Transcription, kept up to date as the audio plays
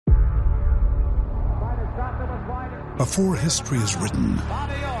Before history is written,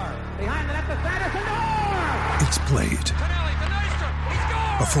 it's played.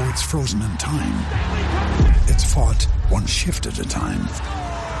 Before it's frozen in time, it's fought one shift at a time.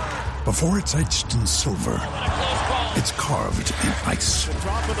 Before it's etched in silver, it's carved in ice.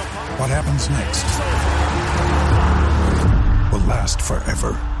 What happens next will last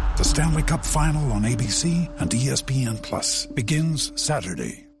forever. The Stanley Cup Final on ABC and ESPN Plus begins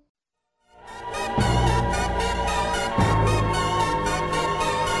Saturday.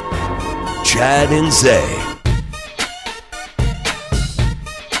 Chad and Zay.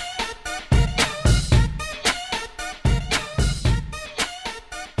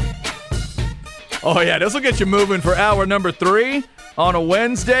 Oh, yeah, this will get you moving for hour number 3 on a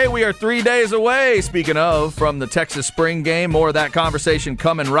Wednesday. We are 3 days away, speaking of, from the Texas Spring Game. More of that conversation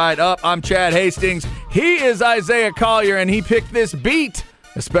coming right up. I'm Chad Hastings. He is Isaiah Collier, and he picked this beat,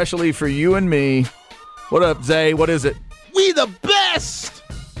 especially for you and me. What up, Zay? What is it? We the best!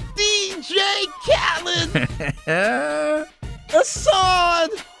 DJ Khaled! Assad!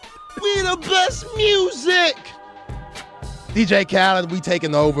 We the best music! DJ Khaled, we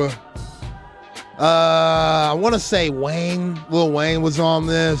taking over. I want to say Lil Wayne was on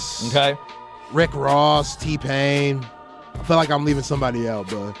this. Okay. Rick Ross, T-Pain. I feel like I'm leaving somebody out,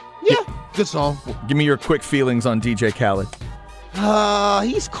 but yeah, good song. Give me your quick feelings on DJ Khaled.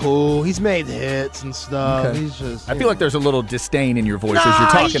 He's cool. He's made hits and stuff. Okay. He's just. I feel like there's a little disdain in your voice as you're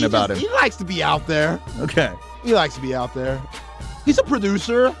talking about him. He likes to be out there. Okay. He likes to be out there. He's a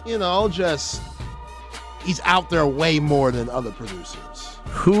producer, he's out there way more than other producers.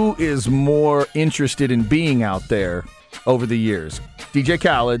 Who is more interested in being out there over the years? DJ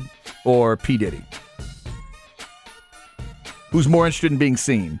Khaled or P. Diddy? Who's more interested in being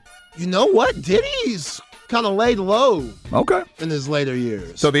seen? You know what? Diddy's kind of laid low. Okay. In his later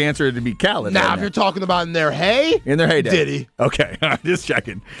years. So the answer would be Khaled. Now, if you're talking about in their heyday, Diddy. Okay. Just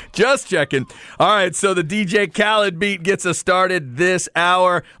checking. All right. So the DJ Khaled beat gets us started this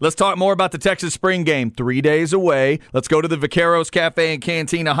hour. Let's talk more about the Texas Spring Game. 3 days away. Let's go to the Vaqueros Cafe and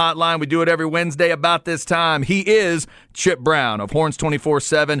Cantina hotline. We do it every Wednesday about this time. He is Chip Brown of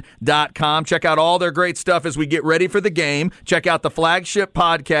horns247.com. Check out all their great stuff as we get ready for the game. Check out the flagship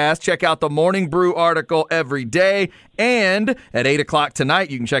podcast. Check out the Morning Brew article every day. And at 8 o'clock tonight,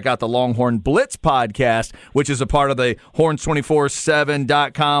 you can check out the Longhorn Blitz podcast, which is a part of the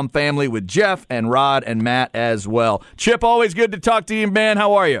horns247.com family with Jeff and Rod and Matt as well. Chip, always good to talk to you, man.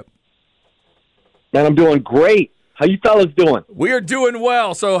 How are you? Man, I'm doing great. How you fellas doing? We are doing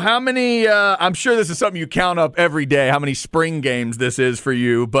well. So how many, I'm sure this is something you count up every day, how many spring games this is for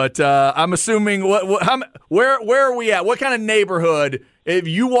you, but I'm assuming, where are we at? What kind of neighborhood? If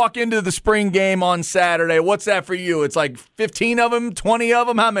you walk into the spring game on Saturday, what's that for you? It's like 15 of them, 20 of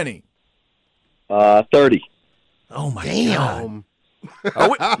them? How many? 30. Oh, my Damn.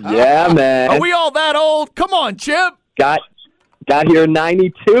 God. Yeah, man. Are we all that old? Come on, Chip. Got here in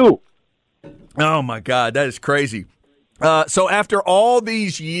 92. Oh, my God. That is crazy. So after all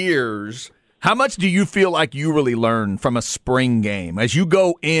these years, how much do you feel like you really learned from a spring game? As you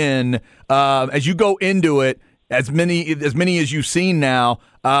go into it, as many as you've seen now,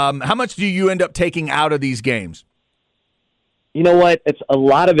 how much do you end up taking out of these games? You know what? It's a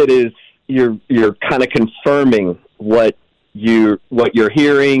lot of it is you're kind of confirming what you're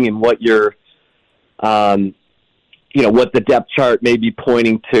hearing and what you're what the depth chart may be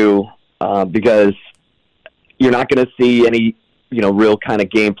pointing to, because you're not going to see any real kind of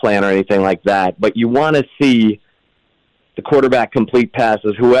game plan or anything like that. But you want to see the quarterback complete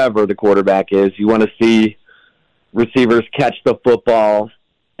passes, whoever the quarterback is. You want to see receivers catch the football,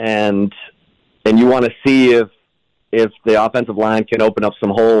 and you want to see if the offensive line can open up some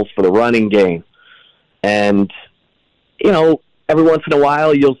holes for the running game. And every once in a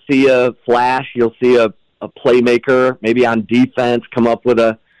while you'll see a flash, you'll see a playmaker maybe on defense come up with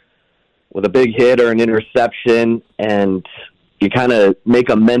a big hit or an interception, and you kind of make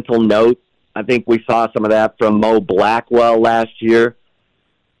a mental note. I think we saw some of that from Mo Blackwell last year.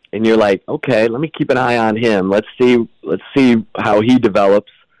 And you're like, okay, let me keep an eye on him. Let's see how he develops.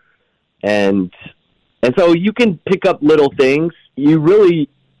 And so you can pick up little things. You really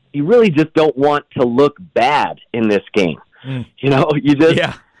just don't want to look bad in this game. You don't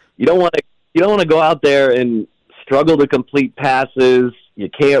want to go out there and struggle to complete passes. You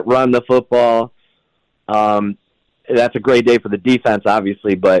can't run the football. That's a great day for the defense,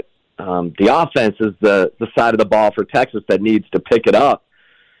 obviously, but the offense is the side of the ball for Texas that needs to pick it up.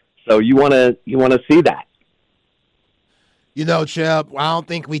 So you want to see that. Chip, I don't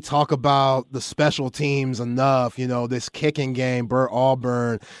think we talk about the special teams enough. This kicking game, Burt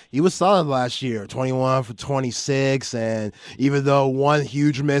Auburn, he was solid last year, 21 for 26. And even though one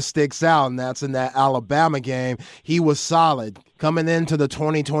huge miss sticks out, and that's in that Alabama game, he was solid. Coming into the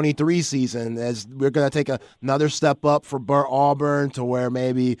 2023 season, as we're going to take another step up for Burt Auburn to where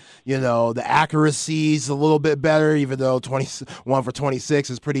maybe, the accuracy is a little bit better, even though 21 for 26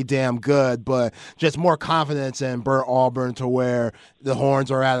 is pretty damn good, but just more confidence in Burt Auburn to where the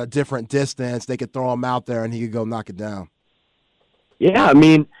horns are at a different distance. They could throw him out there and he could go knock it down. Yeah, I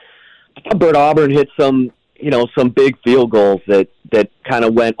thought Burt Auburn hit some big field goals that kind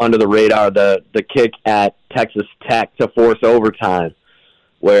of went under the radar. The kick at Texas Tech to force overtime,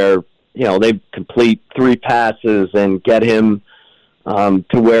 where they complete 3 passes and get him to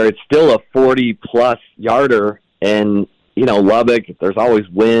where it's still a 40-plus yarder. And Lubbock, there's always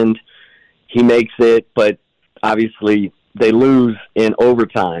wind. He makes it, but obviously they lose in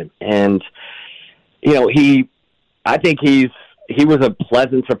overtime. And I think he was a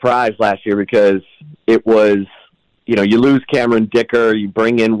pleasant surprise last year because it was, you lose Cameron Dicker, you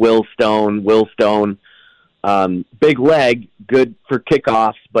bring in Will Stone, big leg, good for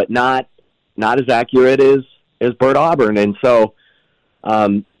kickoffs, but not as accurate as Burt Auburn. And so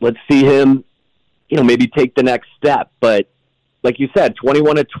let's see him, maybe take the next step. But like you said,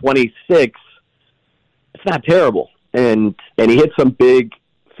 21 to 26, it's not terrible. And he hit some big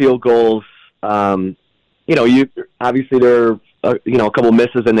field goals. You obviously there are, a couple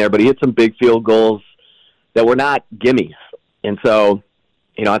misses in there, but he hit some big field goals that were not gimmies. And so,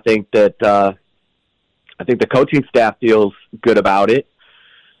 I think that the coaching staff feels good about it.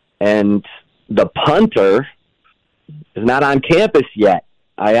 And the punter is not on campus yet.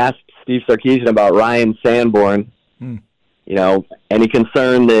 I asked Steve Sarkisian about Ryan Sanborn. Any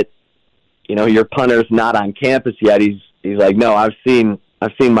concern that, your punter's not on campus yet? He's like, no, I've seen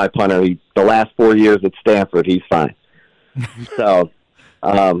my punter. The last 4 years at Stanford, he's fine. So,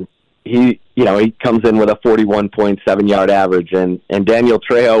 he comes in with a 41.7 yard average, and Daniel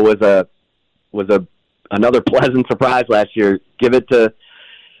Trejo was another pleasant surprise last year. Give it to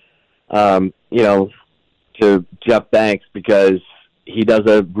to Jeff Banks, because he does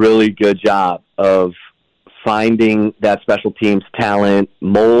a really good job of finding that special teams talent,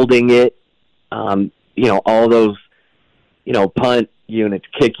 molding it. All those punt units,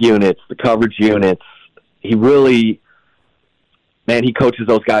 kick units, the coverage units. He really, he coaches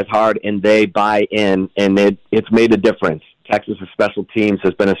those guys hard, and they buy in, and it's made a difference. Texas' special teams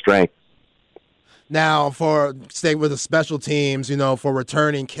has been a strength. Now, for staying with the special teams, for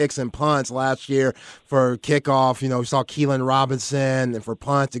returning kicks and punts last year for kickoff, we saw Keelan Robinson, and for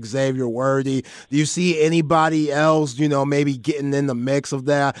punts, Xavier Worthy. Do you see anybody else, maybe getting in the mix of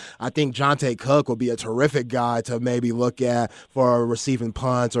that? I think Jonte Cook would be a terrific guy to maybe look at for receiving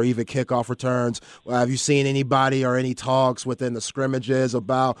punts or even kickoff returns. Have you seen anybody or any talks within the scrimmages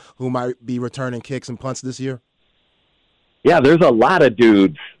about who might be returning kicks and punts this year? Yeah, there's a lot of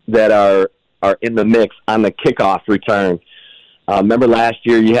dudes that are in the mix on the kickoff return. Remember last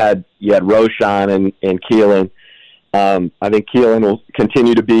year you had Roshan and Keelan. I think Keelan will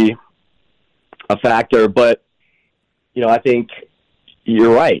continue to be a factor, but I think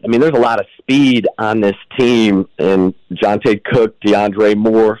you're right. There's a lot of speed on this team, and Jonte Cook, DeAndre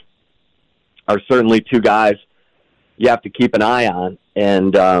Moore are certainly two guys you have to keep an eye on.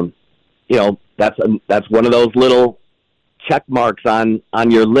 And that's one of those little check marks on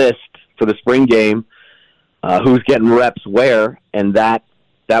your list for the spring game, who's getting reps where, and that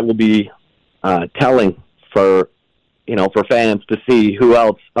will be telling for fans to see who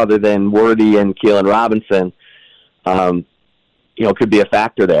else other than Worthy and Keelan Robinson could be a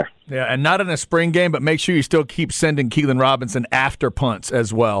factor there. Yeah, and not in a spring game, but make sure you still keep sending Keelan Robinson after punts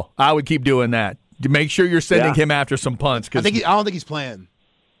as well. I would keep doing that. Make sure you're sending him after some punts. I don't think he's playing.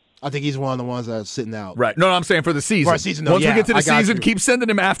 I think he's one of the ones that's sitting out. Right. No, I'm saying for the season. Once we get to the season, keep sending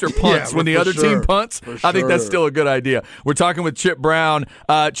him after punts when the other team punts. I think that's still a good idea. We're talking with Chip Brown.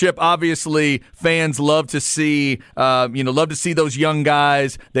 Chip, obviously, fans love to see, those young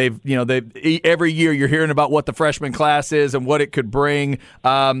guys. They've every year you're hearing about what the freshman class is and what it could bring.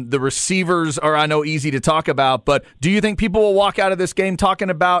 The receivers are, I know, easy to talk about, but do you think people will walk out of this game talking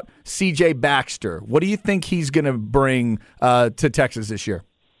about C.J. Baxter? What do you think he's going to bring to Texas this year?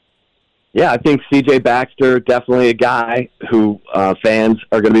 Yeah, I think C.J. Baxter, definitely a guy who fans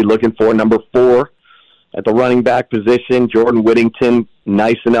are going to be looking for. Number 4 at the running back position, Jordan Whittington,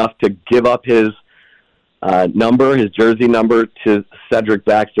 nice enough to give up his jersey number, to Cedric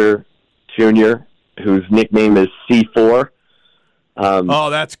Baxter Jr., whose nickname is C4. Oh,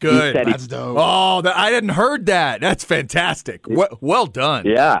 that's good. That's dope. Oh, I hadn't heard that. That's fantastic. Well done.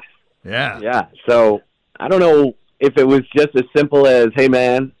 Yeah. Yeah. So I don't know if it was just as simple as, hey,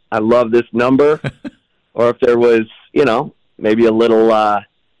 man, I love this number, or if there was, maybe a little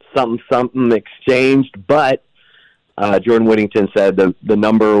something exchanged. But Jordan Whittington said the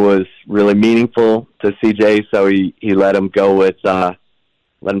number was really meaningful to CJ, so he let him go with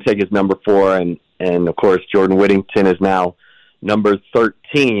let him take his number 4, and of course Jordan Whittington is now number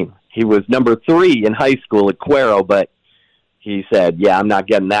 13. He was number 3 in high school at Cuero, but he said, "Yeah, I'm not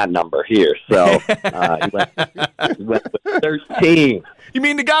getting that number here." So he went with 13. You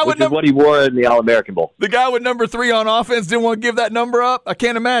mean the guy which with is what he wore in the All-American Bowl? The guy with number 3 on offense didn't want to give that number up? I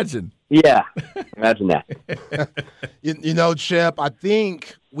can't imagine. Yeah, imagine that. Chip, I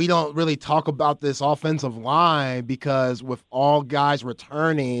think we don't really talk about this offensive line because with all guys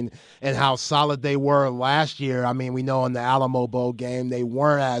returning and how solid they were last year, I mean, we know in the Alamo Bowl game they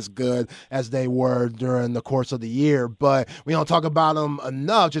weren't as good as they were during the course of the year, but we don't talk about them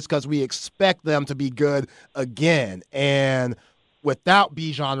enough just because we expect them to be good again. And without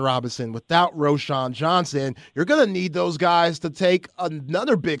Bijan Robinson, without Roschon Johnson, you're going to need those guys to take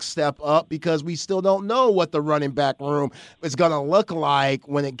another big step up because we still don't know what the running back room is going to look like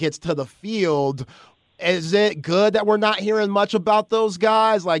when it gets to the field. Is it good that we're not hearing much about those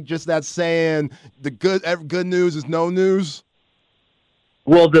guys? Like just that saying, the good news is no news?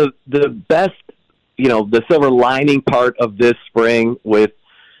 Well, the best, the silver lining part of this spring with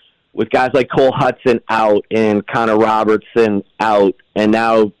guys like Cole Hudson out and Connor Robertson out, and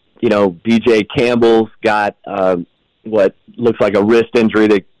now, DJ Campbell's got what looks like a wrist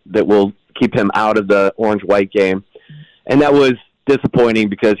injury that will keep him out of the orange-white game. And that was disappointing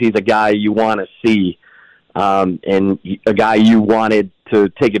because he's a guy you want to see and a guy you wanted to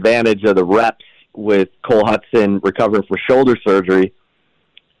take advantage of the reps with Cole Hudson recovering from shoulder surgery.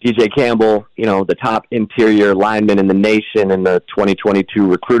 DJ Campbell, the top interior lineman in the nation in the 2022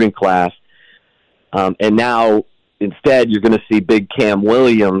 recruiting class. And now, instead, you're going to see big Cam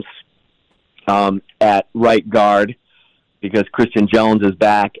Williams at right guard because Christian Jones is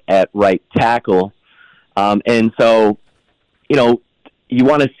back at right tackle. And so, you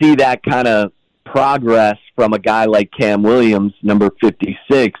want to see that kind of progress from a guy like Cam Williams, number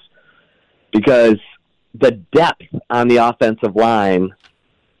 56, because the depth on the offensive line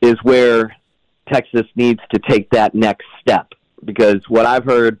is where Texas needs to take that next step. Because what I've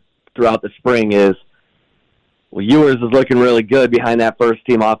heard throughout the spring is, well, Ewers is looking really good behind that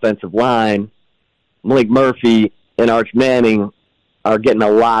first-team offensive line. Malik Murphy and Arch Manning are getting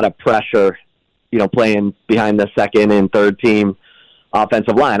a lot of pressure, playing behind the second and third-team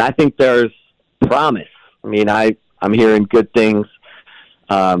offensive line. I think there's promise. I mean, I'm hearing good things,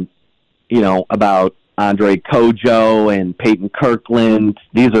 about Andre Kojo and Peyton Kirkland.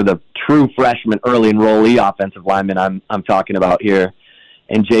 These are the true freshman early enrollee offensive linemen I'm talking about here,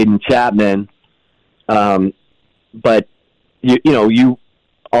 and Jaden Chapman. But you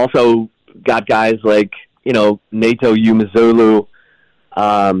also got guys like Nato Umazulu,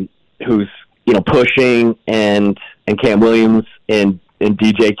 who's pushing, and Cam Williams and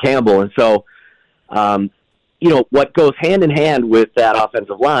DJ Campbell, and so. What goes hand in hand with that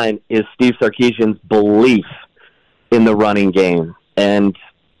offensive line is Steve Sarkisian's belief in the running game. And,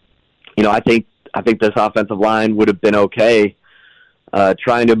 I think this offensive line would have been okay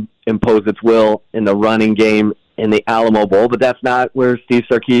trying to impose its will in the running game in the Alamo Bowl, but that's not where Steve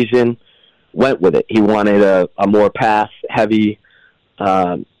Sarkisian went with it. He wanted a more pass-heavy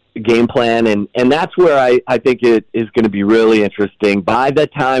game plan, and that's where I think it is going to be really interesting. By the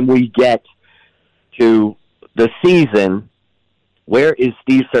time we get to the season, where is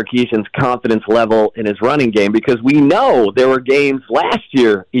Steve Sarkisian's confidence level in his running game? Because we know there were games last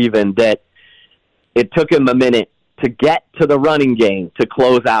year even that it took him a minute to get to the running game to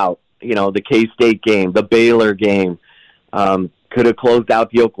close out, the K-State game, the Baylor game, could have closed out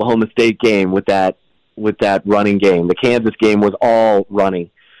the Oklahoma State game with that running game. The Kansas game was all running.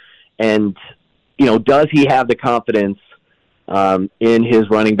 And, does he have the confidence in his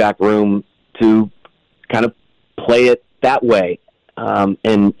running back room to kind of play it that way,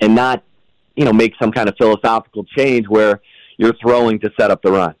 and not, make some kind of philosophical change where you're throwing to set up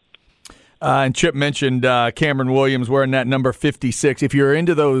the run. And Chip mentioned Cameron Williams wearing that number 56. If you're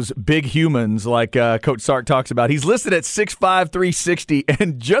into those big humans like Coach Sark talks about, he's listed at 6'5", 360,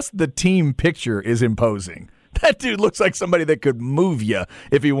 and just the team picture is imposing. That dude looks like somebody that could move you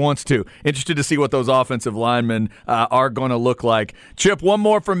if he wants to. Interested to see what those offensive linemen are going to look like. Chip, one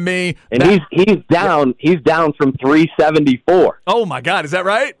more from me. And he's down from 374. Oh, my God. Is that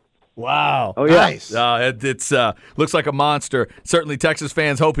right? Wow. Oh, yeah. Nice. It's looks like a monster. Certainly Texas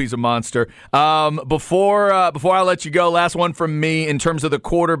fans hope he's a monster. Before I let you go, last one from me in terms of the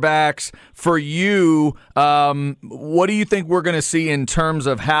quarterbacks. For you, what do you think we're going to see in terms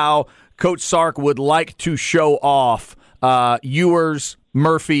of how Coach Sark would like to show off Ewers,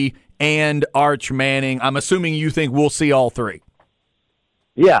 Murphy, and Arch Manning? I'm assuming you think we'll see all three.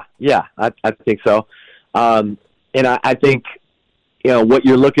 Yeah, I think so. And I think, what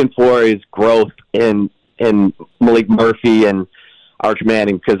you're looking for is growth in Malik Murphy and Arch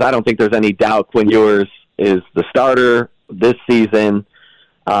Manning, because I don't think there's any doubt Quinn Ewers is the starter this season.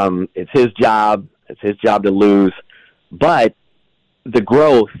 It's his job. It's his job to lose. But the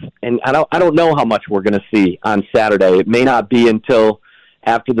growth, and I don't know how much we're going to see on Saturday. It may not be until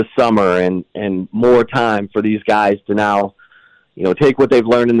after the summer and more time for these guys to now, take what they've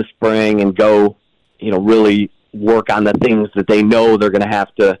learned in the spring and go, really work on the things that they know they're going to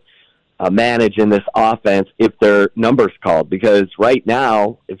have to manage in this offense if their number's called. Because right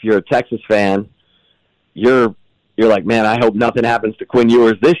now, if you're a Texas fan, you're like, man, I hope nothing happens to Quinn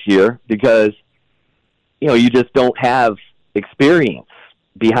Ewers this year, because you just don't have experience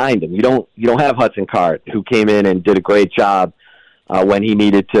behind him. You don't have Hudson Card, who came in and did a great job when he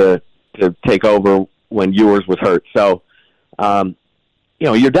needed to take over when Ewers was hurt. So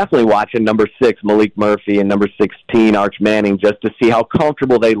you're definitely watching number 6, Malik Murphy, and number 16, Arch Manning, just to see how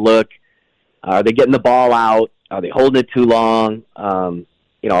comfortable they look. Are they getting the ball out? Are they holding it too long?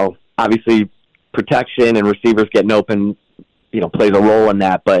 Obviously protection and receivers getting open, plays a role in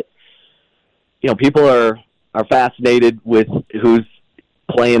that. But, people are fascinated with who's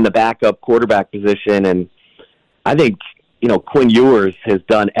playing the backup quarterback position. And I think, Quinn Ewers has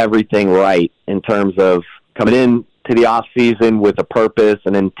done everything right in terms of coming in to the off season with a purpose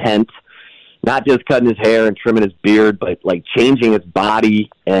and intent, not just cutting his hair and trimming his beard, but like changing his body.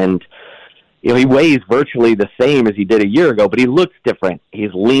 And, he weighs virtually the same as he did a year ago, but he looks different.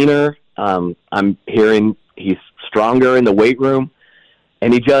 He's leaner. I'm hearing he's stronger in the weight room,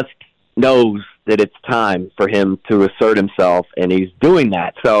 and he just knows that it's time for him to assert himself, and he's doing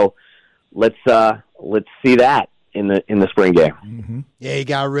that. So let's see that in the spring game. Mm-hmm. Yeah, he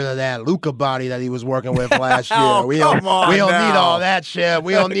got rid of that Luka body that he was working with last year. Oh, we don't now. need all that shit.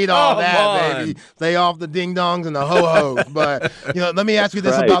 We don't need all that, baby. Stay off the ding-dongs and the ho-hos. But, let me ask you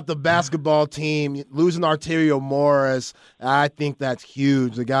this about the basketball team. Losing Arterio Morris, I think that's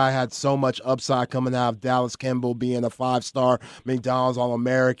huge. The guy had so much upside coming out of Dallas Kimball being a 5-star McDonald's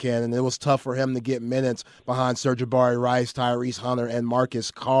All-American, and it was tough for him to get minutes behind Sir'Jabari Rice, Tyrese Hunter, and Marcus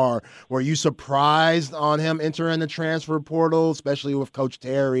Carr. Were you surprised on him entering the transfer portal, especially with Coach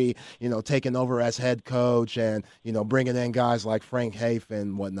Terry, taking over as head coach and, bringing in guys like Frank Haif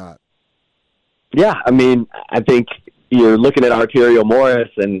and whatnot? Yeah, I think you're looking at Arterio Morris,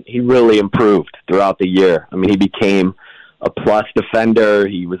 and he really improved throughout the year. He became a plus defender.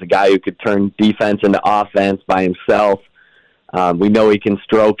 He was a guy who could turn defense into offense by himself. We know he can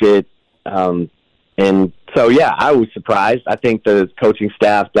stroke it. And so, yeah, I was surprised. I think the coaching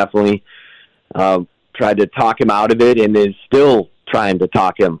staff definitely tried to talk him out of it and is still trying to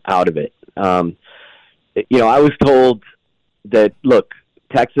talk him out of it. I was told that, look,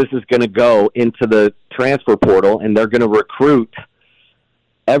 Texas is going to go into the transfer portal and they're going to recruit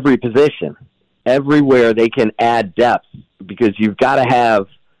every position, everywhere they can add depth, because you've got to have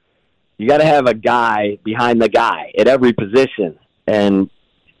a guy behind the guy at every position. And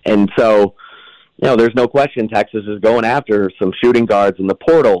so, there's no question Texas is going after some shooting guards in the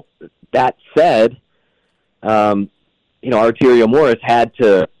portal. That said, Arterio Morris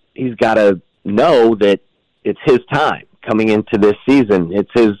he's got to know that it's his time coming into this season. It's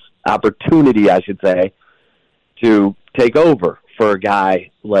his opportunity, I should say, to take over for a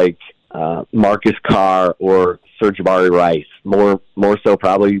guy like Marcus Carr or Sir'Jabari Rice. More so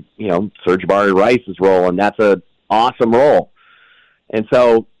probably, Sir'Jabari Rice's role, and that's an awesome role. And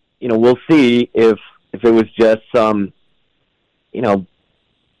so, we'll see if it was just some,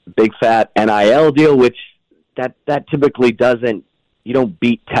 big fat NIL deal, which that typically you don't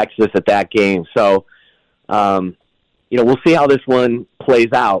beat Texas at that game. So, we'll see how this one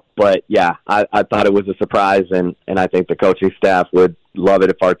plays out. But, yeah, I thought it was a surprise, and I think the coaching staff would love it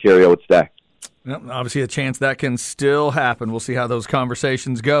if Arterio would stay. Yep, obviously a chance that can still happen. We'll see how those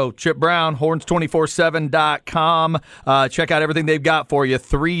conversations go. Chip Brown, horns247.com. Check out everything they've got for you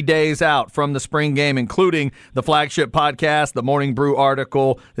 3 days out from the spring game, including the flagship podcast, the Morning Brew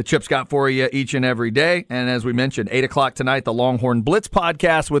article that Chip's got for you each and every day. And as we mentioned, 8 o'clock tonight, the Longhorn Blitz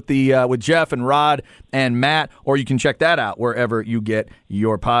podcast with Jeff and Rod and Matt, or you can check that out wherever you get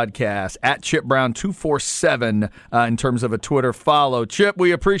your podcast. At Chip Brown 247 in terms of a Twitter follow. Chip,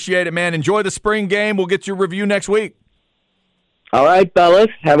 we appreciate it, man. Enjoy the spring game. We'll get your review next week. All right, fellas.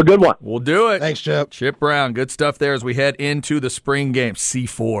 Have a good one. We'll do it. Thanks, Chip. Chip Brown, good stuff there as we head into the spring game. C4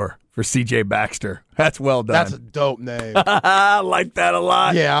 for CJ Baxter. That's well done. That's a dope name. I like that a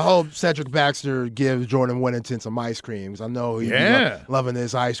lot. Yeah, I hope Cedric Baxter gives Jordan Whittington some ice cream, because I know he's loving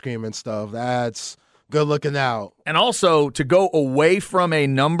his ice cream and stuff. That's good looking out. And also, to go away from a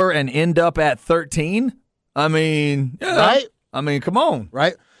number and end up at 13, I mean, right? I mean, come on.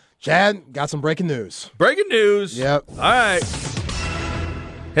 Right? Chad, got some breaking news. Breaking news. Yep. All right.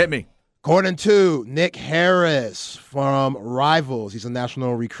 Hit me. According to Nick Harris from Rivals, he's a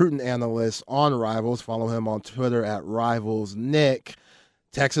national recruiting analyst on Rivals. Follow him on Twitter at RivalsNick.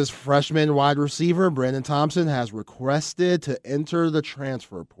 Texas freshman wide receiver Brandon Thompson has requested to enter the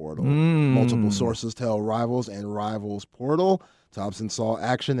transfer portal. Multiple sources tell Rivals and Rivals Portal. Thompson saw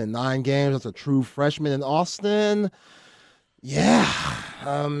action in 9 games as a true freshman in Austin. Yeah.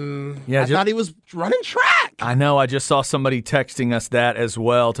 I thought he was running track. I know. I just saw somebody texting us that as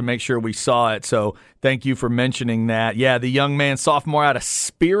well to make sure we saw it. So thank you for mentioning that. Yeah, the young man, sophomore out of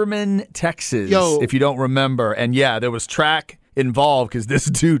Spearman, Texas, if you don't remember. And, yeah, there was track involved because this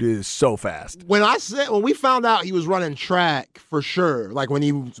dude is so fast. When we found out he was running track for sure, like when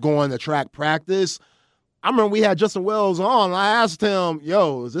he was going to track practice, I remember we had Justin Wells on. And I asked him,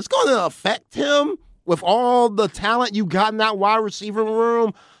 is this going to affect him? With all the talent you got in that wide receiver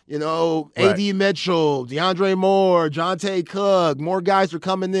room, A.D. Mitchell, DeAndre Moore, Jonte Cook, more guys are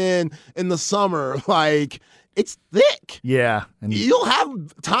coming in the summer. Like, it's thick. Yeah. And you'll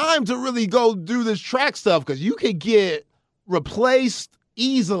have time to really go do this track stuff because you could get replaced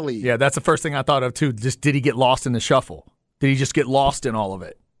easily. Yeah, that's the first thing I thought of, too. Just did he get lost in the shuffle? Did he just get lost in all of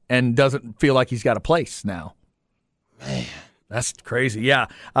it and doesn't feel like he's got a place now? Man. That's crazy, yeah.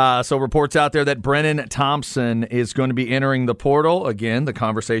 So reports out there that Brennan Thompson is going to be entering the portal. Again, the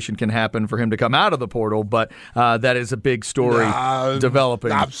conversation can happen for him to come out of the portal, but that is a big story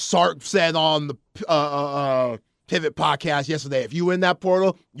developing. Sark said on the Pivot podcast yesterday, if you win that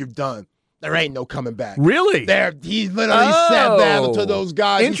portal, you're done. There ain't no coming back. Really? He literally said that to those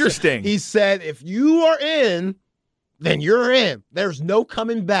guys. Interesting. He said, if you are in, then you're in. There's no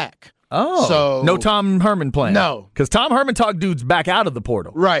coming back. Oh, so no Tom Herman plan. No, because Tom Herman talked dudes back out of the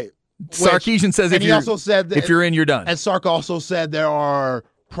portal. Right. Sarkisian says if you're in, you're done. And Sark also said there are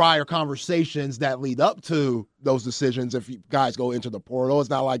prior conversations that lead up to those decisions. If you guys go into the portal, it's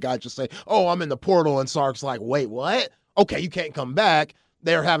not like guys just say, "Oh, I'm in the portal," and Sark's like, "Wait, what? Okay, you can't come back."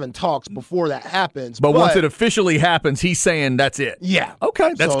 They're having talks before that happens. But once it officially happens, he's saying that's it. Yeah.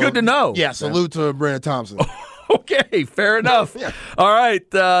 Okay, that's good to know. Yeah. Salute to Brandon Thompson. Okay, fair enough. Yeah. All right,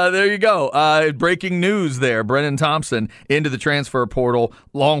 there you go. Breaking news there. Brennan Thompson into the transfer portal.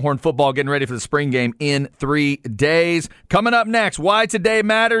 Longhorn football getting ready for the spring game in 3 days. Coming up next, why today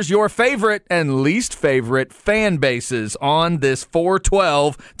matters, your favorite and least favorite fan bases on this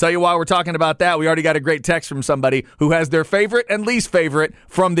 412. Tell you why we're talking about that. We already got a great text from somebody who has their favorite and least favorite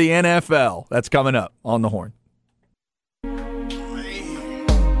from the NFL. That's coming up on The Horn.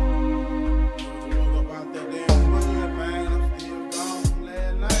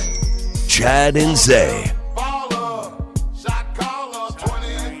 Chad and Zay.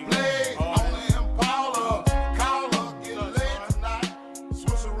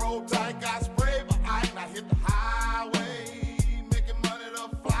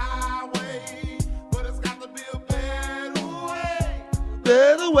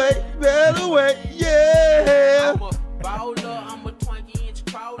 Better way, yeah.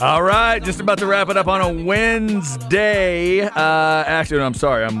 All right, just about to wrap it up on a Wednesday. Actually, no, I'm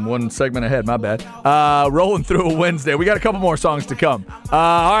sorry. I'm one segment ahead. My bad. Rolling through a Wednesday. We got a couple more songs to come.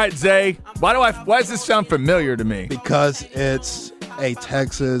 All right, Zay. Why does this sound familiar to me? Because it's a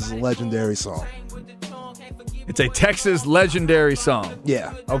Texas legendary song. It's a Texas legendary song.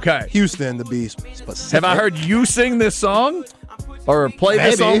 Yeah. Okay. Houston, to be specific. Have I heard you sing this song? Or play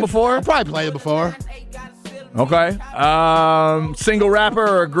this song before? I probably played it before. Okay. Single rapper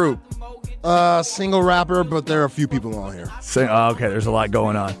or a group? Single rapper, but there are a few people on here. Okay, there's a lot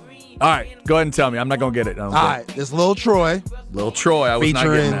going on. All right, go ahead and tell me. I'm not going to get it. All right, it's Lil Troy. Lil Troy, I was not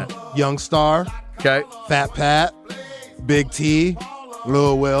getting that. Featuring Young Star. Okay. Fat Pat. Big T.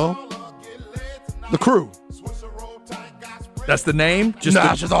 Lil Will. The Crew. That's the name?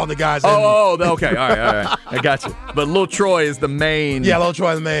 It's just all the guys. Okay. All right. I got you. But Lil Troy is the main. Yeah, Lil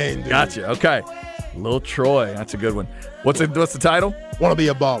Troy the main. Dude. Gotcha. Okay. Lil Troy. That's a good one. What's the title? Wanna Be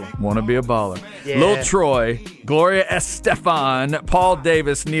a Baller. Wanna Be a Baller. Yeah. Lil Troy, Gloria Estefan, Paul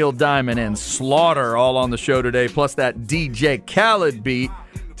Davis, Neil Diamond, and Slaughter all on the show today, plus that DJ Khaled beat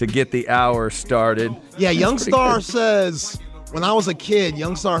to get the hour started. Yeah, Youngstar says, when I was a kid,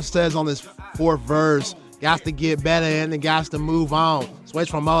 Youngstar says on this fourth verse, got to get better and then got to move on.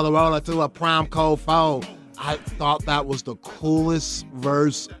 Switch from Motorola to a Prime Code phone. I thought that was the coolest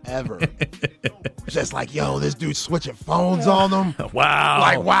verse ever. Just like, yo, this dude switching phones on them. Wow.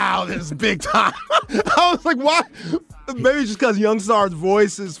 Like, wow, this is big time. I was like, why? Maybe just because Youngstar's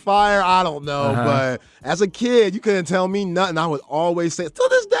voice is fire. I don't know. But as a kid, you couldn't tell me nothing. I would always say, to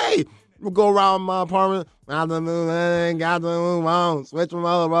this day, we'll go around my apartment. Got to move on. Switch from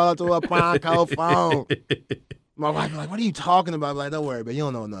Motorola to a Prime Code phone. My wife was like, what are you talking about? I'm like, don't worry, but you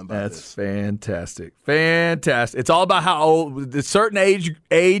don't know nothing about this. That's fantastic. Fantastic. It's all about how old, the certain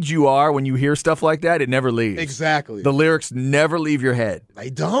age you are when you hear stuff like that, it never leaves. Exactly. The lyrics never leave your head. They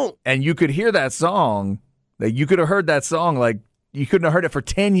don't. And you could hear that song, you could have heard that song like you couldn't have heard it for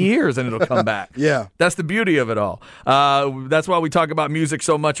 10 years and it'll come back. Yeah. That's the beauty of it all. That's why we talk about music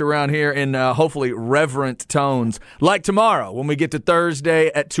so much around here in hopefully reverent tones. Like tomorrow when we get to Thursday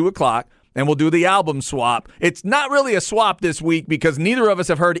at 2 o'clock. And we'll do the album swap. It's not really a swap this week because neither of us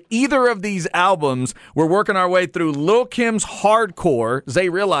have heard either of these albums. We're working our way through Lil' Kim's Hardcore. Zay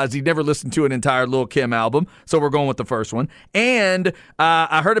realized he'd never listened to an entire Lil' Kim album, so we're going with the first one. And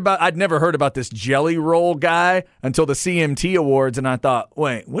I'd never heard about this Jelly Roll guy until the CMT Awards, and I thought,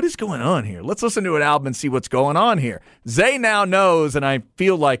 wait, what is going on here? Let's listen to an album and see what's going on here. Zay now knows, and I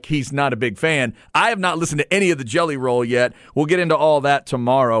feel like he's not a big fan. I have not listened to any of the Jelly Roll yet. We'll get into all that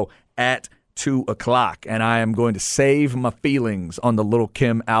tomorrow at 2 o'clock, and I am going to save my feelings on the Lil'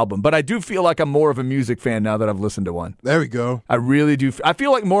 Kim album. But I do feel like I'm more of a music fan now that I've listened to one. There we go. I really do. I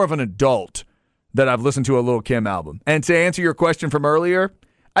feel like more of an adult that I've listened to a Lil' Kim album. And to answer your question from earlier,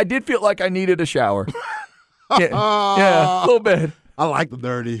 I did feel like I needed a shower. Yeah, a little bit. I like the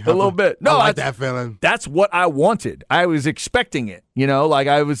dirty. A little bit. No, I like that feeling. That's what I wanted. I was expecting it. Like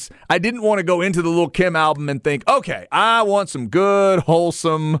I didn't want to go into the Lil' Kim album and think, okay, I want some good,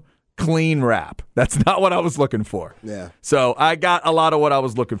 wholesome, clean rap. That's not what I was looking for. Yeah. So I got a lot of what I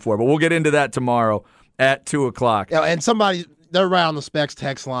was looking for, but we'll get into that tomorrow at 2 o'clock. Yeah, and they're right on the Specs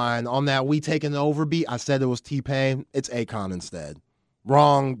text line on that We Taking the Over beat. I said it was T-Pain. It's Akon instead.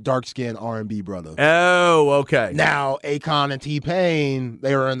 Wrong dark-skinned R&B brother. Oh, okay. Now, Akon and T-Pain,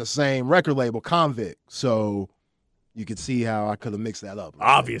 they were in the same record label, Convict. So you could see how I could have mixed that up.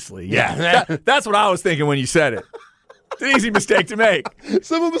 Obviously, yeah. That's what I was thinking when you said it. It's an easy mistake to make.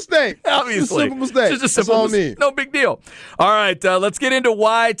 Simple mistake. Obviously. Simple mistake. It's just a simple mistake. No big deal. All right, let's get into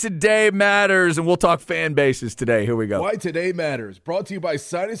why today matters, and we'll talk fan bases today. Here we go. Why Today Matters, brought to you by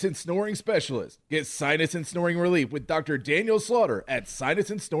Sinus and Snoring Specialist. Get sinus and snoring relief with Dr. Daniel Slaughter at Sinus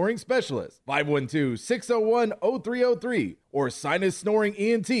and Snoring Specialist. 512-601-0303 or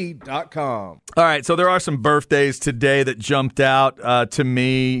sinussnoringent.com. All right, so there are some birthdays today that jumped out to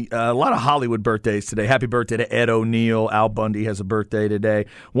me. A lot of Hollywood birthdays today. Happy birthday to Ed O'Neill. Al Bundy has a birthday today.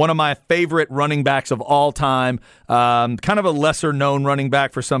 One of my favorite running backs of all time, kind of a lesser-known running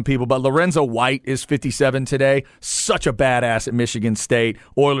back for some people, but Lorenzo White is 57 today. Such a badass at Michigan State.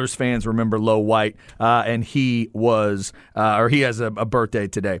 Oilers fans remember Lo White, and he has a birthday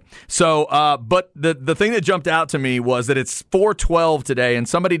today. So, but the thing that jumped out to me was that it's 4/12 today, and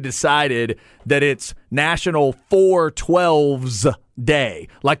somebody decided that it's National 4/12s Day.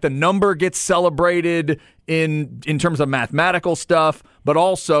 Like the number gets celebrated in terms of mathematical stuff, but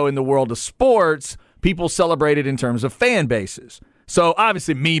also in the world of sports, people celebrate it in terms of fan bases. So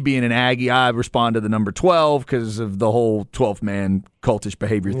obviously me being an Aggie, I respond to the number 12 because of the whole 12-man cultish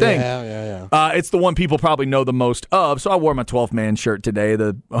behavior thing. Yeah. It's the one people probably know the most of, so I wore my 12-man shirt today.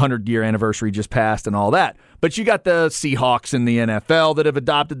 The 100-year anniversary just passed and all that. But you got the Seahawks in the NFL that have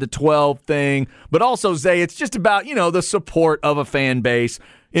adopted the 12 thing. But also, Zay, it's just about, the support of a fan base.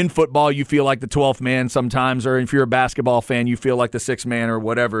 In football, you feel like the 12th man sometimes, or if you're a basketball fan, you feel like the 6th man or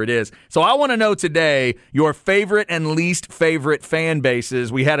whatever it is. So I want to know today your favorite and least favorite fan bases.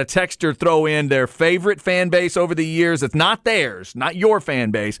 We had a texter throw in their favorite fan base over the years. It's not theirs, not your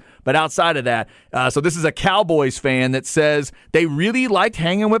fan base, but outside of that. So this is a Cowboys fan that says they really liked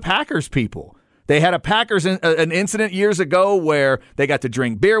hanging with Packers people. They had a Packers an incident years ago where they got to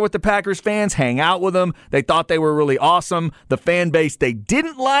drink beer with the Packers fans, hang out with them. They thought they were really awesome. The fan base they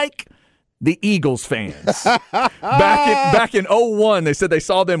didn't like, the Eagles fans. Back in 2001, they said they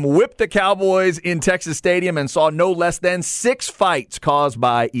saw them whip the Cowboys in Texas Stadium and saw no less than 6 fights caused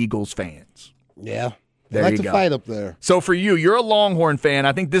by Eagles fans. Yeah. They There like you to go. fight up there. So for you, you're a Longhorn fan.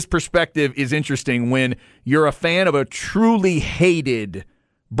 I think this perspective is interesting when you're a fan of a truly hated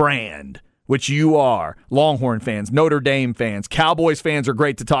brand, which you are. Longhorn fans, Notre Dame fans, Cowboys fans are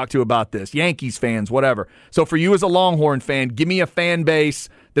great to talk to about this, Yankees fans, whatever. So for you as a Longhorn fan, give me a fan base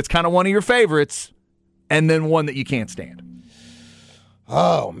that's kind of one of your favorites and then one that you can't stand.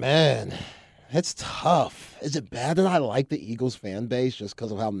 Oh, man. It's tough. Is it bad that I like the Eagles fan base just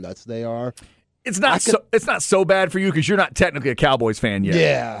because of how nuts they are? It's not so bad for you because you're not technically a Cowboys fan yet.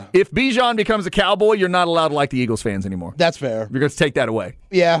 Yeah. If Bijan becomes a Cowboy, you're not allowed to like the Eagles fans anymore. That's fair. You're going to take that away.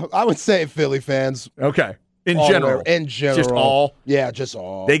 Yeah, I would say Philly fans. Okay. In All general. In general. Just all. Yeah, just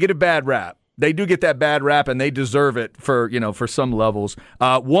all. They get a bad rap. They do get that bad rap, and they deserve it for some levels.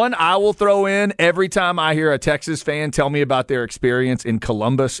 One I will throw in every time I hear a Texas fan tell me about their experience in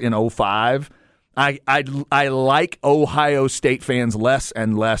Columbus in 2005. I like Ohio State fans less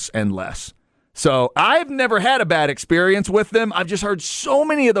and less and less. So I've never had a bad experience with them. I've just heard so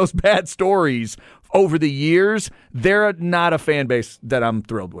many of those bad stories over the years. They're not a fan base that I'm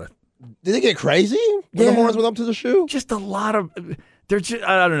thrilled with. Did they get crazy when the Horns went up to the shoe? Just a lot of they're just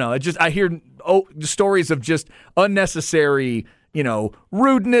I don't know. I hear stories of just unnecessary,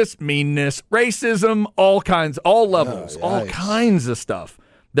 rudeness, meanness, racism, all levels, all kinds of stuff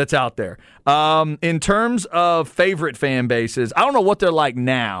that's out there. In terms of favorite fan bases, I don't know what they're like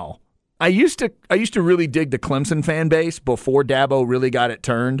now. I used to really dig the Clemson fan base before Dabo really got it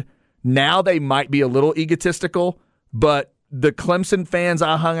turned. Now they might be a little egotistical, but the Clemson fans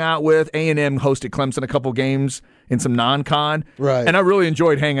I hung out with, A&M hosted Clemson a couple games in some non-con, right? And I really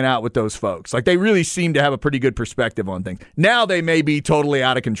enjoyed hanging out with those folks. Like they really seem to have a pretty good perspective on things. Now they may be totally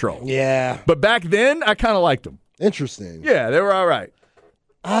out of control. Yeah, but back then I kind of liked them. Interesting. Yeah, they were all right.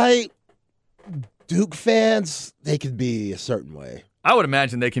 Duke fans, they could be a certain way. I would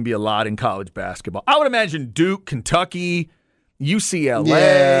imagine they can be a lot in college basketball. I would imagine Duke, Kentucky, UCLA.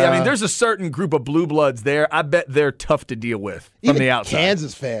 Yeah. I mean, there's a certain group of blue bloods there. I bet they're tough to deal with from the outside.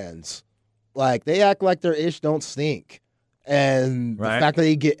 Kansas fans, they act like their ish don't stink. And the fact that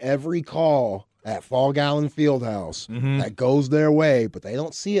they get every call at Fall Gallon Fieldhouse that goes their way, but they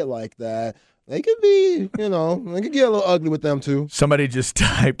don't see it like that. They could be, they could get a little ugly with them too. Somebody just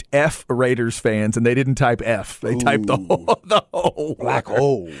typed F Raiders fans, and they didn't type F. They typed the whole black word.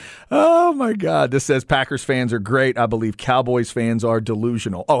 hole. Oh my God! This says Packers fans are great. I believe Cowboys fans are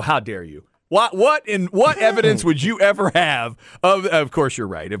delusional. Oh, how dare you! What evidence would you ever have of? Of course, you're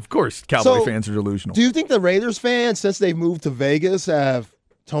right. Of course, Cowboy fans are delusional. Do you think the Raiders fans, since they've moved to Vegas, have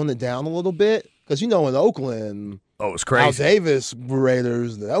toned it down a little bit? Because in Oakland. Oh, it's crazy. Al Davis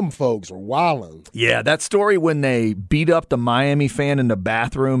Raiders, them folks are wildin'. Yeah, that story when they beat up the Miami fan in the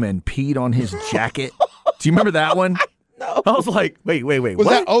bathroom and peed on his jacket. Do you remember that one? No. I was like, wait. Was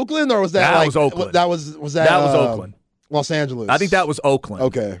that Oakland or was that was Oakland. That was Oakland. Los Angeles. I think that was Oakland.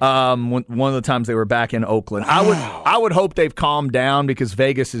 Okay. One of the times they were back in Oakland. Wow. I would hope they've calmed down because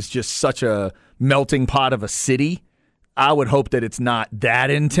Vegas is just such a melting pot of a city. I would hope that it's not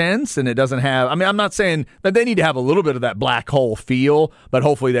that intense and it doesn't have – I mean, I'm not saying that they need to have a little bit of that black hole feel, but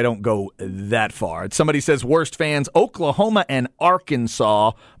hopefully they don't go that far. Somebody says worst fans, Oklahoma and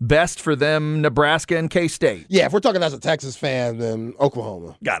Arkansas. Best for them, Nebraska and K-State. Yeah, if we're talking as a Texas fan, then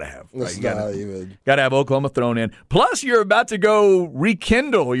Oklahoma. Got to have. Right? Got to have Oklahoma thrown in. Plus, you're about to go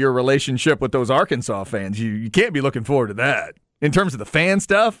rekindle your relationship with those Arkansas fans. You can't be looking forward to that. In terms of the fan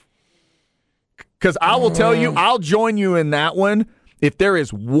stuff. Because I will tell you, I'll join you in that one. If there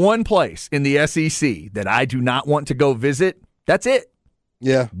is one place in the SEC that I do not want to go visit, that's it.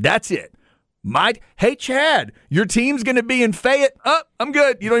 Yeah. That's it. Hey, Chad, your team's going to be in Fayette. Oh, I'm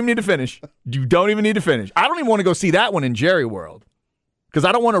good. You don't even need to finish. You don't even need to finish. I don't even want to go see that one in Jerry World because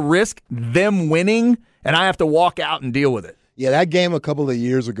I don't want to risk them winning and I have to walk out and deal with it. Yeah, that game a couple of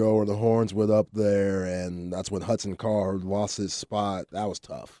years ago where the Horns went up there and that's when Hudson Card lost his spot. That was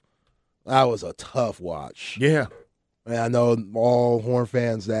tough. That was a tough watch. Yeah. And I know all Horn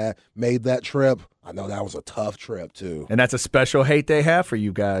fans that made that trip, I know that was a tough trip too. And that's a special hate they have for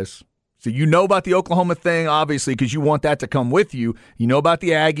you guys. So you know about the Oklahoma thing, obviously, because you want that to come with you. You know about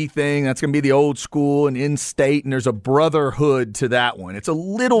the Aggie thing. That's going to be the old school and in-state, and there's a brotherhood to that one. It's a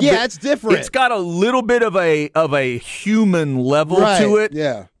little bit. Yeah, it's different. It's got a little bit of a human level to it.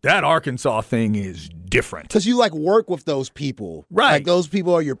 Yeah. That Arkansas thing is different. Because you work with those people. Right. Like those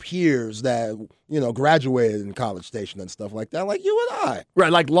people are your peers that, graduated in College Station and stuff like that, like you and I.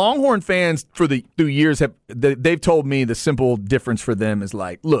 Right. Like Longhorn fans through years they've told me the simple difference for them is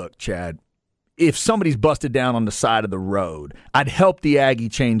like, look, Chad, if somebody's busted down on the side of the road, I'd help the Aggie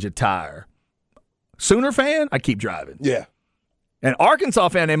change a tire. Sooner fan, I keep driving. Yeah. And Arkansas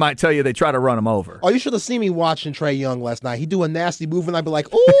fan, they might tell you they try to run him over. Oh, you should have seen me watching Trae Young last night. He do a nasty move, and I'd be like,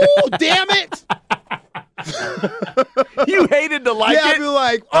 "Oh, damn it!" You hated to like it? I'd be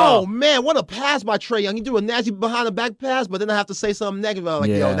like, oh, man, what a pass by Trae Young. He do a nasty behind the back pass, but then I have to say something negative. I'm like,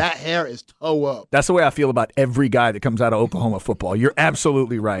 yo, that hair is toe up. That's the way I feel about every guy that comes out of Oklahoma football. You're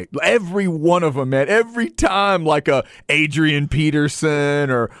absolutely right. Every one of them, man. Every time like a Adrian Peterson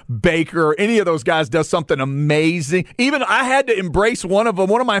or Baker or any of those guys does something amazing. Even I had to embrace one of them.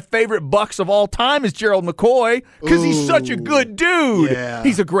 One of my favorite Bucks of all time is Gerald McCoy because he's such a good dude. Yeah.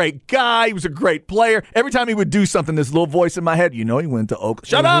 He's a great guy. He was a great player. Every time he would do something, this little voice in my head, he went to Oakland.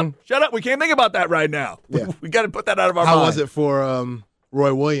 Shut up. We can't think about that right now. Yeah. We got to put that out of our mind. How was it for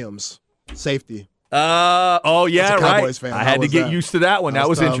Roy Williams, safety? Yeah, right. Fan. I had to get used to that one. That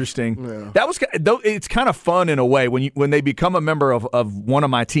was interesting. Yeah. That was. It's kind of fun in a way when they become a member of one of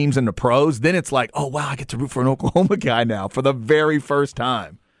my teams in the pros. Then it's like, oh wow, I get to root for an Oklahoma guy now for the very first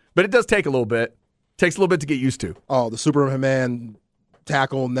time. But it does take a little bit. It takes a little bit to get used to. Oh, the Superman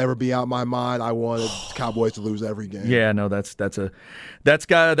tackle will never be out my mind. I wanted Cowboys to lose every game. Yeah, no, that's fair.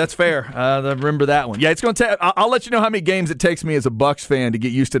 I remember that one. Yeah, it's going to take. I'll let you know how many games it takes me as a Bucs fan to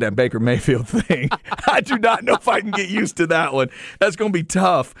get used to that Baker Mayfield thing. I do not know if I can get used to that one. That's going to be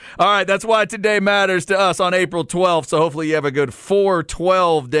tough. All right, that's why today matters to us on April 12th. So hopefully you have a good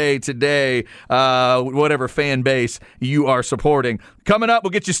 4/12 day today, whatever fan base you are supporting. Coming up, we'll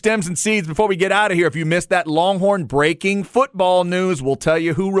get you stems and seeds. Before we get out of here, if you missed that Longhorn breaking football news, we'll tell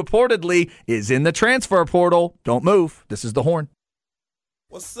you who reportedly is in the transfer portal. Don't move. This is The Horn.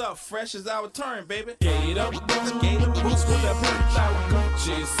 What's up? Fresh is our turn, baby.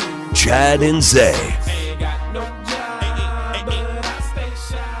 Chad and Zay.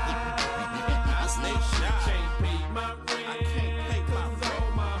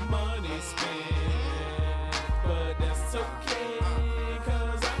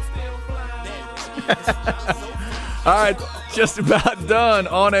 All right, just about done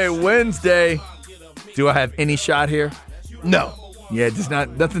on a Wednesday. Do I have any shot here? No. Yeah, just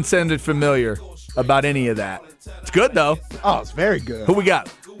nothing sounded familiar about any of that. It's good though. Oh, it's very good. Who we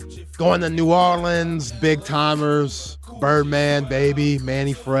got? Going to New Orleans, big timers, Birdman, Baby,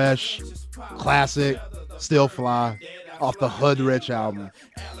 Manny Fresh, classic, Still Fly, off the Hood Rich album.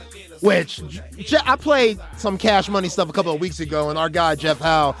 Which I played some Cash Money stuff a couple of weeks ago, and our guy Jeff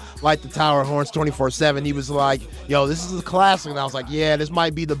Howe liked the Tower Horns 24/7. He was like, "Yo, this is a classic," and I was like, "Yeah, this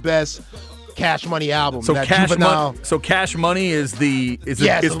might be the best Cash Money album." So Cash Money is the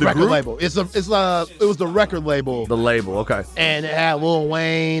the record group? label. It was the record label. The label, okay. And it had Lil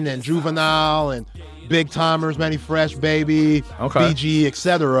Wayne and Juvenile and Big Timers, Manny Fresh, Baby, BG,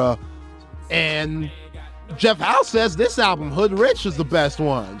 etc. And Jeff Howe says this album, Hood Rich, is the best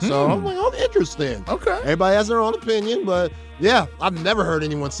one. So I'm like, I'm interested. Okay. Everybody has their own opinion, but yeah, I've never heard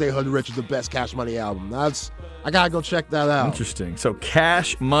anyone say Hood Rich is the best Cash Money album. I gotta go check that out. Interesting. So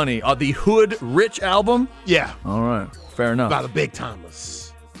Cash Money, the Hood Rich album? Yeah. All right. Fair enough. By the Big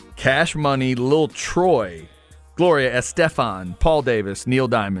Timers. Cash Money, Lil Troy, Gloria Estefan, Paul Davis, Neil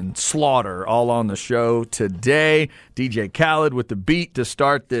Diamond, Slaughter, all on the show today. DJ Khaled with the beat to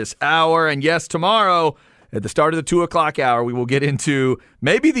start this hour. And yes, tomorrow, at the start of the 2 o'clock hour, we will get into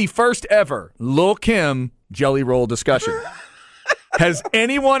maybe the first ever Lil Kim Jelly Roll discussion. Has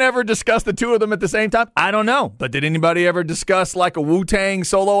anyone ever discussed the two of them at the same time? I don't know. But did anybody ever discuss like a Wu-Tang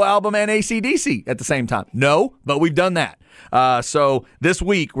solo album and AC/DC at the same time? No, but we've done that. So this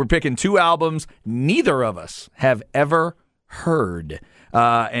week, we're picking two albums neither of us have ever heard.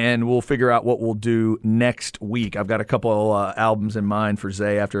 And we'll figure out what we'll do next week. I've got a couple albums in mind for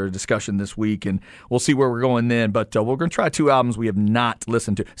Zay after a discussion this week, and we'll see where we're going then. But we're going to try two albums we have not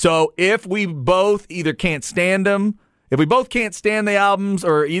listened to. So if we both either can't stand them, if we both can't stand the albums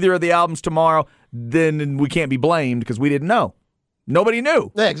or either of the albums tomorrow, then we can't be blamed because we didn't know. Nobody knew.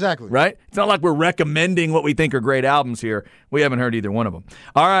 Yeah, exactly. Right? It's not like we're recommending what we think are great albums here. We haven't heard either one of them.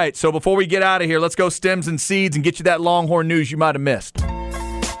 All right, so before we get out of here, let's go stems and seeds and get you that Longhorn news you might have missed. No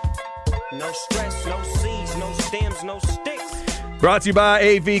stress, no seeds, no stems, no sticks. Brought to you by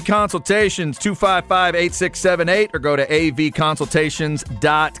AV Consultations, 255-8678, or go to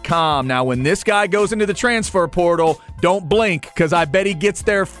avconsultations.com. Now, when this guy goes into the transfer portal, don't blink, because I bet he gets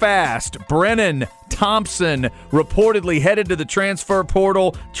there fast. Brennan Thompson, reportedly headed to the transfer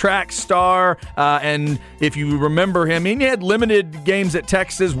portal, track star. And if you remember him, he had limited games at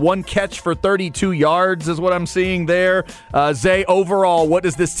Texas, 1 catch for 32 yards is what I'm seeing there. Zay, overall, what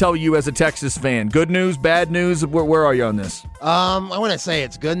does this tell you as a Texas fan? Good news, bad news? Where are you on this? I wouldn't say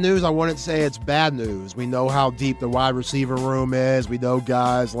it's good news. I wouldn't say it's bad news. We know how deep the wide receiver room is. We know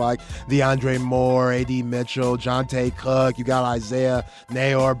guys like DeAndre Moore, A.D. Mitchell, Jonte Cook. You got Isaiah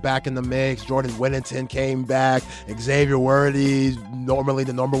Nayor back in the mix. Jordan Whittington came back. Xavier Worthy, normally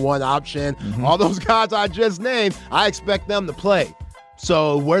the number 1 option. All those guys I just named, I expect them to play.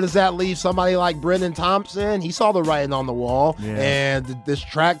 So where does that leave somebody like Brendan Thompson? He saw the writing on the wall. Yeah. And this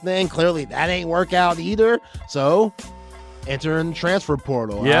track thing, clearly that ain't work out either. So enter in the transfer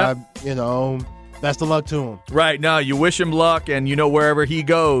portal. Yeah. Best of luck to him. Right. No, you wish him luck, and wherever he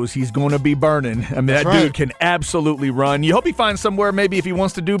goes, he's going to be burning. I mean, that dude can absolutely run. You hope he finds somewhere, maybe if he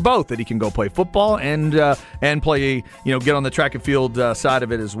wants to do both, that he can go play football and play, get on the track and field side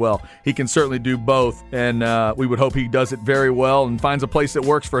of it as well. He can certainly do both, and we would hope he does it very well and finds a place that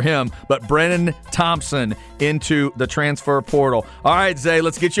works for him. But Brennan Thompson into the transfer portal. All right, Zay,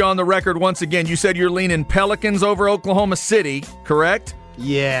 let's get you on the record once again. You said you're leaning Pelicans over Oklahoma City, correct?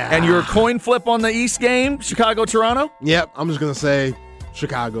 Yeah. And your coin flip on the East game, Chicago-Toronto? Yep, I'm just going to say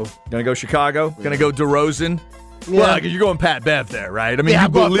Chicago. Going to go Chicago? Yeah. Going to go DeRozan? Yeah. Well, you're going Pat Bev there, right? I mean,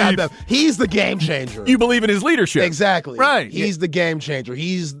 I'm going Pat Bev. He's the game changer. You believe in his leadership. Exactly. Right. He's the game changer.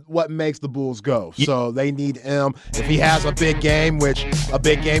 He's what makes the Bulls go. So they need him. If he has a big game, which a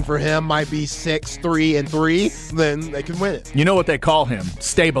big game for him might be 6-3-3, then they can win it. You know what they call him?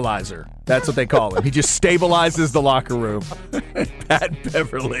 Stabilizer. That's what they call him. He just stabilizes the locker room. Pat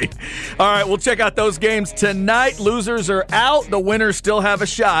Beverly. All right, we'll check out those games tonight. Losers are out. The winners still have a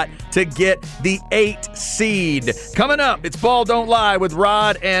shot to get the 8 seed. Coming up, it's Ball Don't Lie with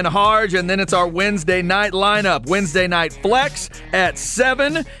Rod and Harge, and then it's our Wednesday night lineup. Wednesday night flex at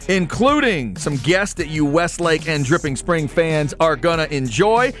 7, including some guests that you Westlake and Dripping Spring fans are going to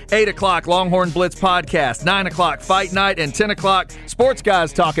enjoy. 8 o'clock, Longhorn Blitz podcast. 9 o'clock, Fight Night, and 10 o'clock, Sports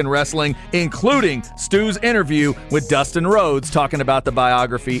Guys Talking Wrestling, including Stu's interview with Dustin Rhodes talking about the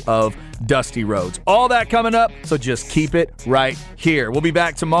biography of Dusty Rhodes. All that coming up, so just keep it right here. We'll be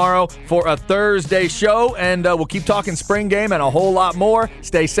back tomorrow for a Thursday show, and we'll keep talking spring game and a whole lot more.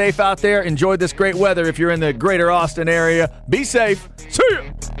 Stay safe out there. Enjoy this great weather if you're in the greater Austin area. Be safe. See ya.